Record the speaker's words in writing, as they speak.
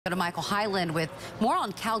Go to Michael Hyland with more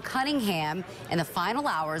on Cal Cunningham in the final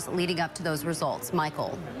hours leading up to those results.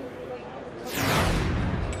 Michael.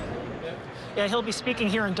 Yeah, he'll be speaking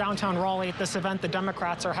here in downtown Raleigh at this event the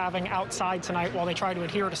Democrats are having outside tonight while they try to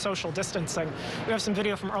adhere to social distancing. We have some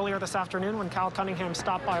video from earlier this afternoon when Cal Cunningham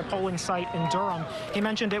stopped by a polling site in Durham. He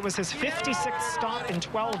mentioned it was his 56th stop in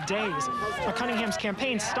 12 days. But Cunningham's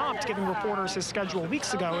campaign stopped giving reporters his schedule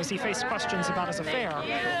weeks ago as he faced questions about his affair.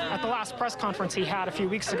 At the last press conference he had a few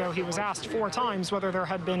weeks ago, he was asked 4 times whether there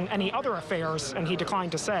had been any other affairs, and he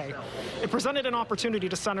declined to say. It presented an opportunity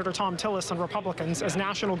to Senator Thom Tillis and Republicans as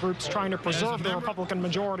national groups trying to preserve the Republican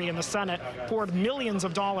majority in the Senate poured millions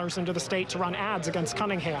of dollars into the state to run ads against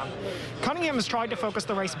Cunningham. Cunningham has tried to focus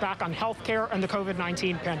the race back on health care and the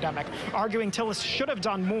COVID-19 pandemic, arguing Tillis should have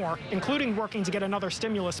done more, including working to get another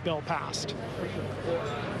stimulus bill passed.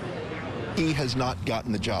 He has not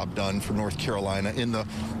gotten the job done for North Carolina. In the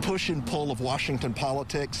push and pull of Washington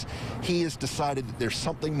politics, he has decided that there's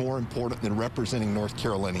something more important than representing North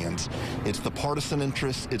Carolinians. It's the partisan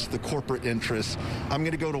interests, it's the corporate interests. I'm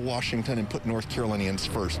going to go to Washington and put North Carolinians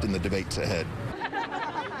first in the debates ahead.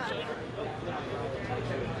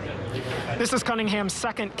 This is Cunningham's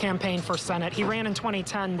second campaign for Senate. He ran in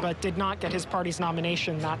 2010 but did not get his party's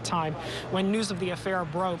nomination that time. When news of the affair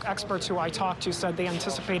broke, experts who I talked to said they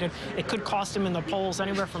anticipated it could cost him in the polls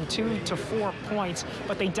anywhere from 2 to 4 points,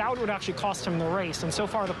 but they doubt it would actually cost him the race. And so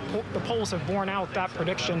far, the polls have borne out that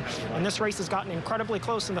prediction, and this race has gotten incredibly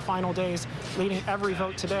close in the final days, leading every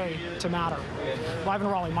vote today to matter. Live in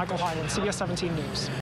Raleigh, Michael Hyland, CBS 17 News.